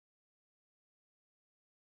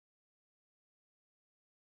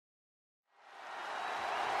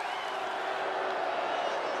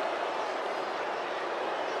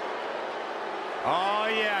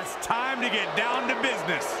it's time to get down to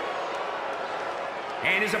business.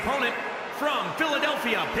 And his opponent from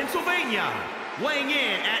Philadelphia, Pennsylvania, weighing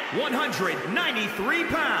in at 193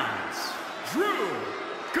 pounds, Drew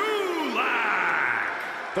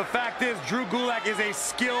GULAK. The fact is, Drew GULAK is a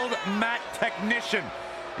skilled mat technician.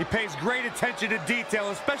 He pays great attention to detail,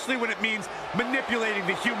 especially when it means manipulating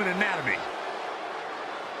the human anatomy.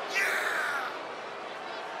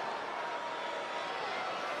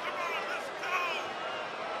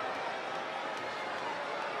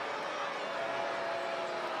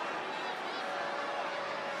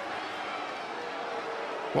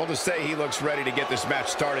 Well, to say he looks ready to get this match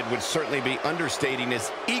started would certainly be understating his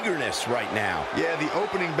eagerness right now. Yeah, the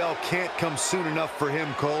opening bell can't come soon enough for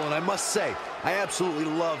him, Cole, and I must say, I absolutely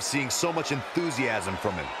love seeing so much enthusiasm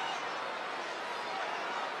from him.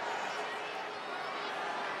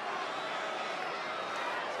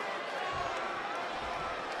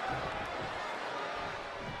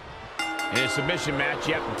 In a submission match,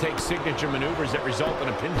 you have to take signature maneuvers that result in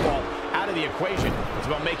a pinfall out of the equation. It's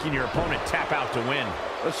about making your opponent tap out to win.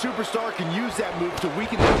 A superstar can use that move to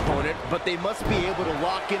weaken their opponent, but they must be able to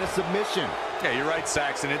lock in a submission. Yeah, you're right,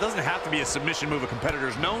 Saxon. It doesn't have to be a submission move a competitor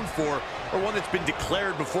is known for or one that's been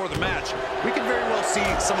declared before the match. We can very well see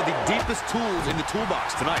some of the deepest tools in the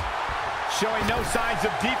toolbox tonight. Showing no signs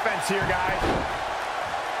of defense here, guys.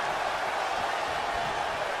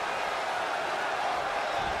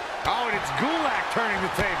 Oh, and it's GULAK turning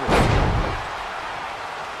the table.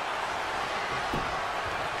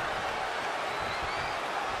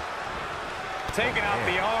 Taking out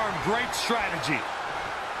the arm, great strategy.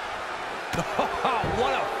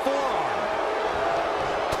 What a forearm.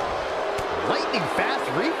 Lightning fast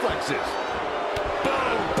reflexes.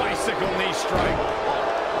 Boom, bicycle knee strike.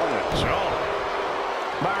 What a jaw.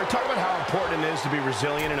 Byron, talk about how important it is to be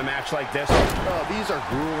resilient in a match like this. These are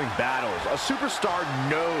grueling battles. A superstar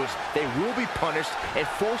knows they will be punished and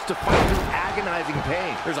forced to fight through agonizing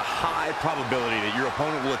pain. There's a high probability that your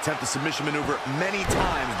opponent will attempt a submission maneuver many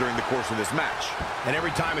times during the course of this match. And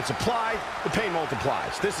every time it's applied, the pain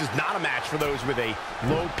multiplies. This is not a match for those with a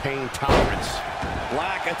low pain tolerance.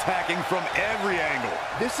 Black attacking from every angle.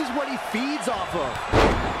 This is what he feeds off of.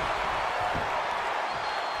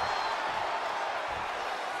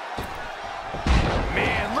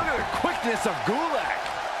 Man, look at the quickness of GULAK.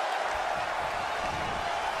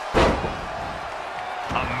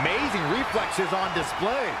 Amazing reflexes on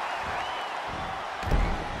display.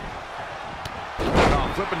 Oh,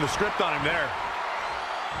 flipping the script on him there.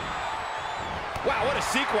 Wow, what a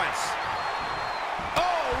sequence.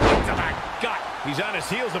 Oh, right to the gut. He's on his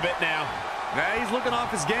heels a bit now. Yeah, he's looking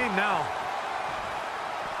off his game now.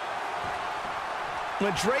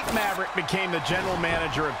 When Drake Maverick became the general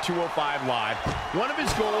manager of 205 Live, one of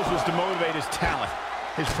his goals was to motivate his talent.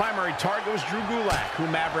 His primary target was Drew GULAK, who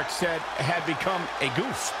Maverick said had become a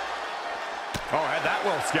goof. Oh, had that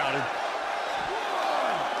well scouted.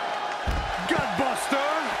 Gutbuster!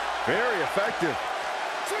 Very effective.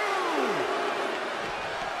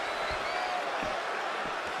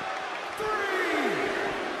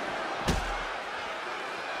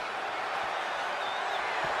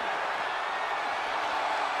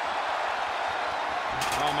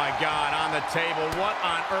 Oh, my God, on the table. What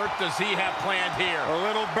on earth does he have planned here? A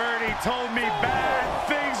little birdie told me bad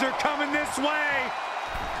things are coming this way.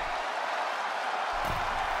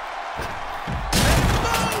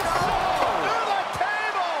 Through the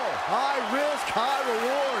table! High risk, high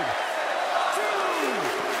reward.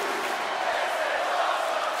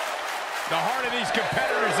 The heart of these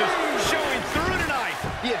competitors is showing through tonight.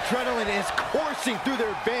 The adrenaline is coursing through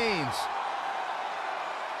their veins.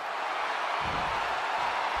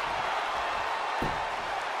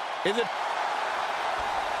 Is it?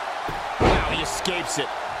 Wow, he escapes it.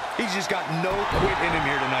 He's just got no quit in him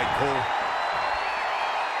here tonight, Cole.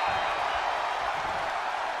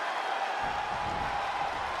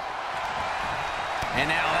 And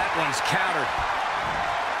now that one's countered.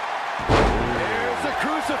 There's the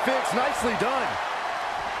crucifix. Nicely done.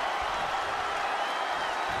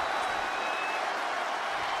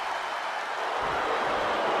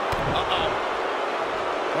 Uh-oh.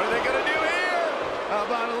 What are they going to do here? How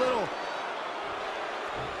about a little?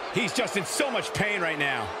 He's just in so much pain right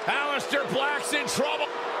now. Aleister Black's in trouble.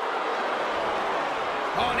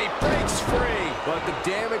 Oh, and he breaks free. But the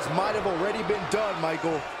damage might have already been done,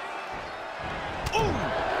 Michael. Ooh.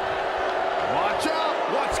 Watch out.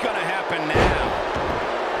 What's going to happen now?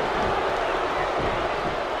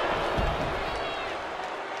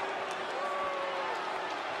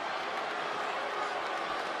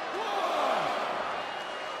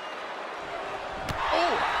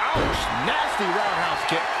 Oh, ouch. Nasty roundhouse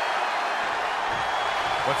kick.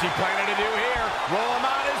 What's he planning to do here? Roll him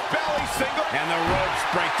on his belly, single. And the ropes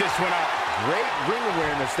break this one up. Great ring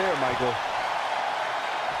awareness there, Michael.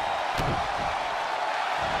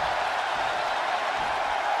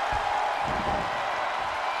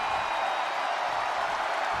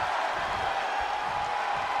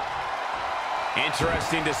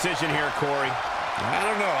 Interesting decision here, Corey. I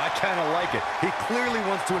don't know. I kind of like it. He clearly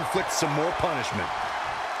wants to inflict some more punishment.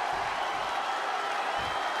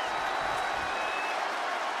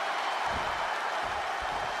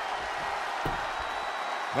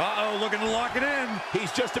 Uh-oh, looking to lock it in.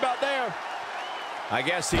 He's just about there. I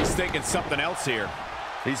guess he's thinking something else here.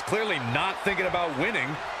 He's clearly not thinking about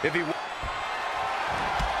winning. If he... Oh,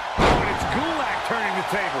 and it's GULAK turning the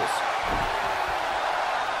tables.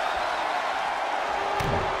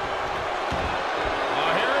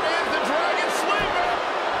 Oh, here it is, the Dragon Sleeper.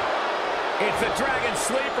 It's the Dragon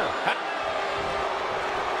Sleeper.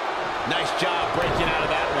 Nice job breaking out of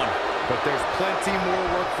that one. But there's plenty more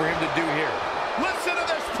work for him to do here. Listen to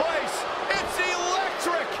this place. It's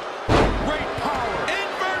electric. Great power.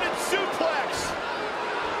 Inverted suplex.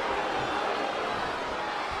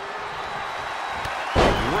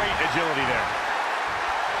 Great agility there.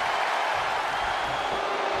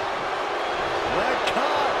 Leg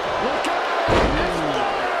cut. Look out.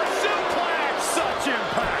 Exploder suplex. Such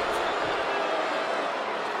impact.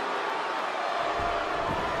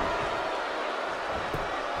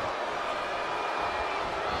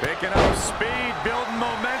 Picking up speed, building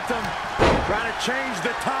momentum, trying to change the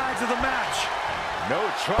tides of the match. No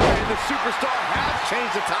trying. The superstar has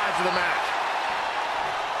changed the tides of the match.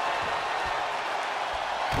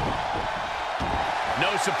 No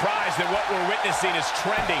surprise that what we're witnessing is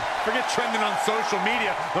trending. Forget trending on social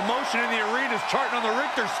media. The motion in the arena is charting on the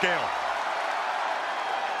Richter scale.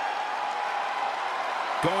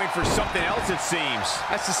 Going for something else, it seems.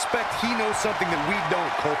 I suspect he knows something that we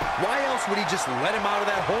don't, Cole. Why else would he just let him out of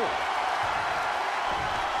that hole?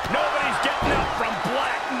 Nobody's getting up from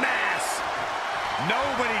Black Mass.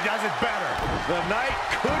 Nobody does it better. The night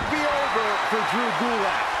could be over for Drew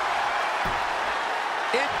GULAK.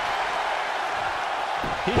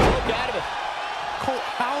 He broke out of it. Cole,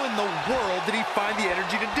 how in the world did he find the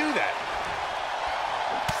energy to do that?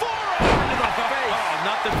 Forearm to the face. Oh,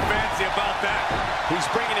 nothing fancy about that. He's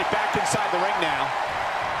bringing it back inside the ring now.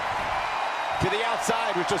 To the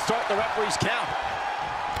outside, which will start the referee's count.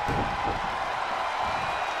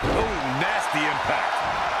 Oh, nasty impact.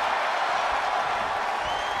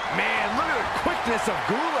 Man, look at the quickness of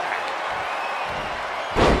GULAK.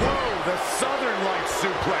 Whoa, the Southern Lights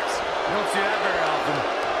suplex. You don't see that very often.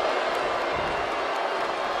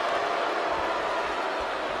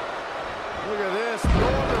 Look at this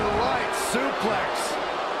Northern Lights suplex.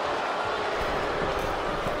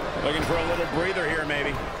 Looking for a little breather here,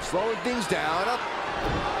 maybe. Slowing things down. Up.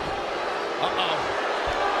 Uh-oh.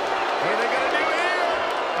 What are they going to do here?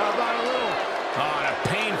 How about a little? Oh, and a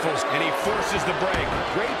painful, and he forces the break.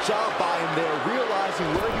 Great job by him there, realizing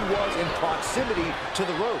where he was in proximity to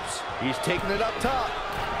the ropes. He's taking it up top.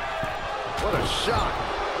 What a shot.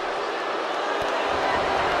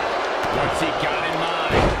 What's he got in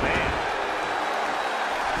mind, man?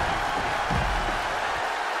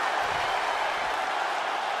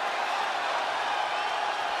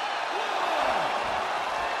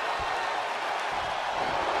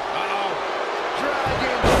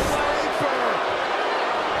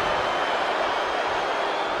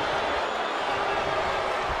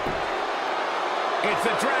 It's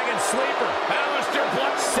the Dragon Sleeper. ALEISTER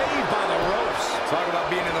Black Saved by the ropes. Talk about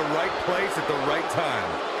being in the right place at the right time.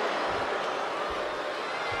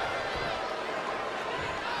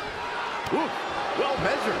 Ooh, well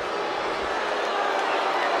measured.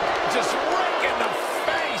 just right in the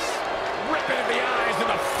face. Ripping in the eyes in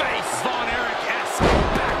the face. Von Erich-esque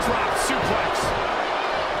backdrop suplex.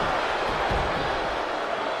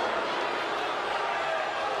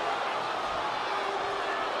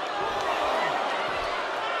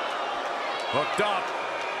 Hooked up.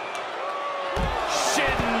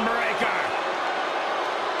 Shin breaker.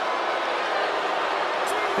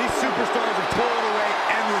 These superstars have toiled away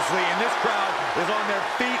endlessly, and this crowd is on their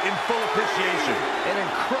feet in full appreciation. An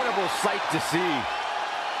incredible sight to see.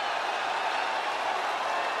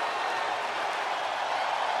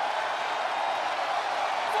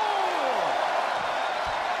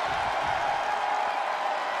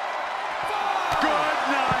 Good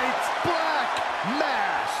night. Black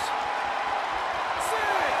Mass. 6,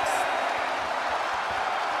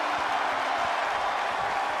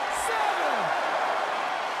 7,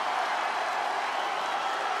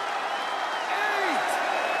 8,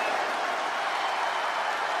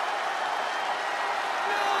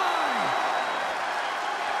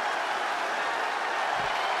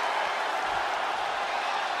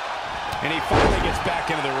 And he finally gets back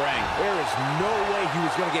into the ring. There is no way he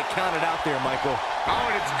was going to get counted out there, Michael. Oh,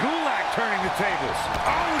 and it's Gulak turning the tables.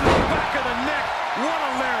 Oh, to the back of the neck. What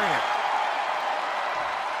a lariat.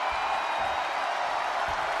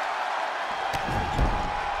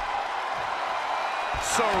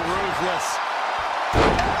 So ruthless.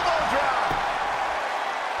 Elbow drop.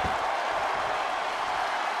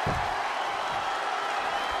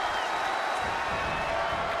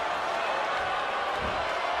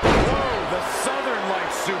 The Southern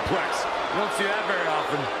Light suplex. You don't see that very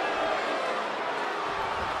often.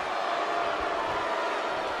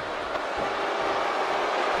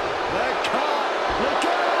 Leg caught. Look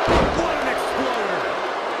out. What an exploder.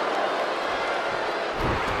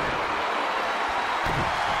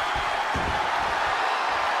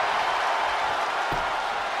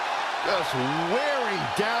 Just wearing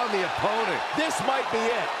down the opponent. This might be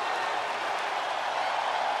it.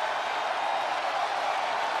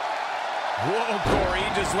 Whoa, Corey, he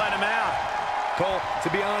just let him out. Cole, to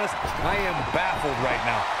be honest, I am baffled right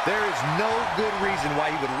now. There is no good reason why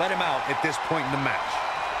he would let him out at this point in the match.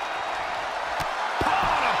 Oh,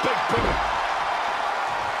 a big boot.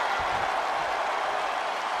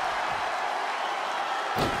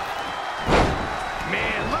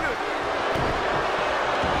 Man, look at it.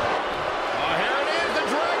 Oh, here it is, the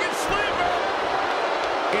Dragon Sleeper.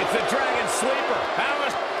 It's the Dragon Sleeper.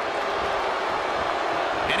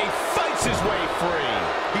 And he fights his way free.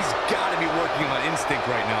 He's got to be working on instinct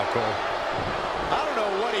right now, Cole. I don't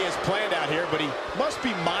know what he has planned out here, but he must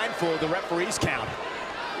be mindful of the referee's count.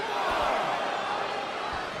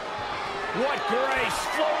 What grace!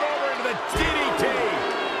 Float over into the DDT.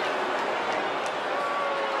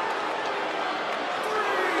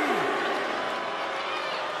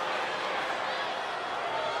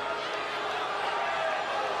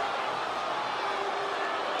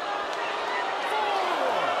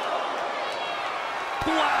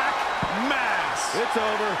 Black Mass. It's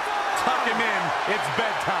over. Tuck him in. It's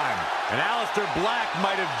bedtime. And Aleister Black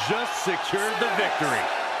might have just secured the victory.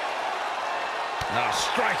 A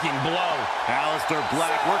striking blow. Aleister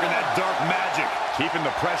Black working that dark magic, keeping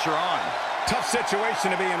the pressure on. Tough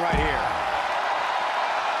situation to be in right here.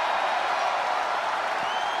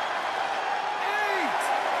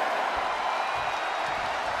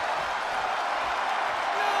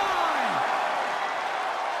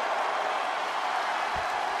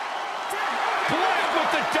 Black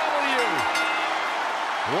with the W.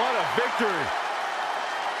 What a victory.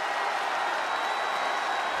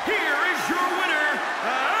 Here is your winner,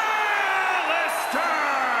 ALEISTER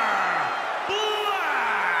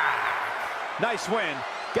Black. Nice win.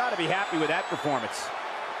 Got to be happy with that performance.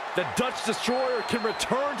 The Dutch Destroyer can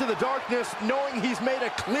return to the darkness knowing he's made a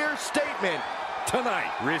clear statement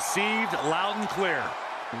tonight. Received loud and clear.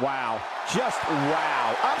 Wow. Just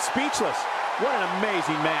wow. I'm speechless. What an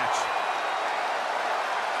amazing match.